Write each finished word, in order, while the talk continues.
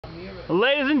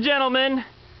Ladies and gentlemen,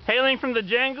 hailing from the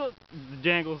jungles of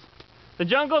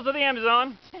the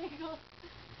Amazon.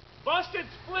 Busted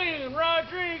Spleen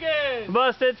Rodriguez!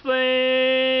 Busted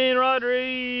Spleen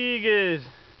Rodriguez.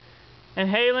 And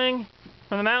hailing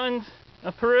from the mountains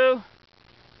of Peru,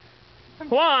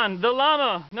 Juan, the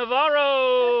Llama,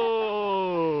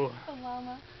 Navarro! The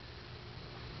Llama.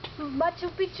 Machu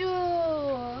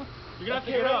Picchu! You're gonna have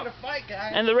to get up. To fight,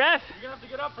 guys. And the ref? You're gonna have to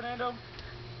get up, Fernando.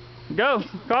 Go,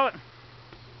 call it.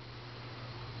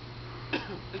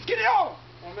 Let's get it on!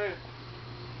 Oh, man.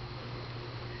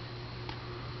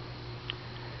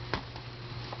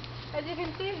 As you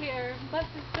can see here,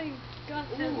 Busted Spleen Gus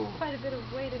has quite a bit of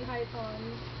weight and height on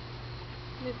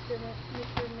Mr.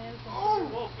 Manson.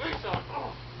 Oh, big time.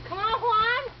 Oh. Come on,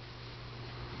 Juan!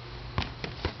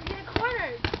 We're getting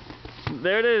cornered!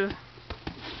 There it is.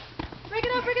 Break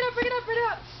it up, break it up, break it up, break it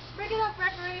up! Break it up,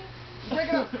 referee! Break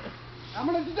it up! I'm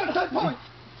gonna deduct 10 points!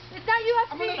 It's not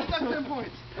UFC! I'm gonna deduct 10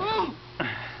 points!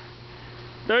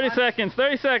 30 seconds,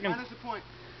 30 seconds. Minus a point.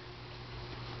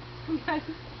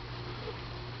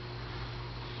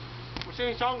 We're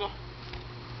seeing Chongo.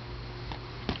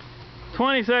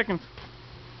 20 seconds.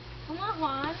 Come on,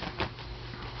 Juan.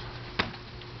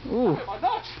 Ooh. My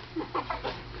nuts!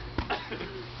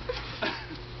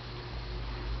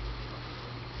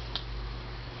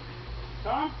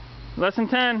 Tom? Less than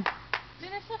 10.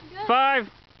 Finish up good. 5,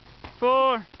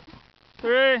 4,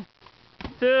 3,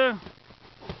 2,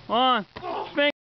 1.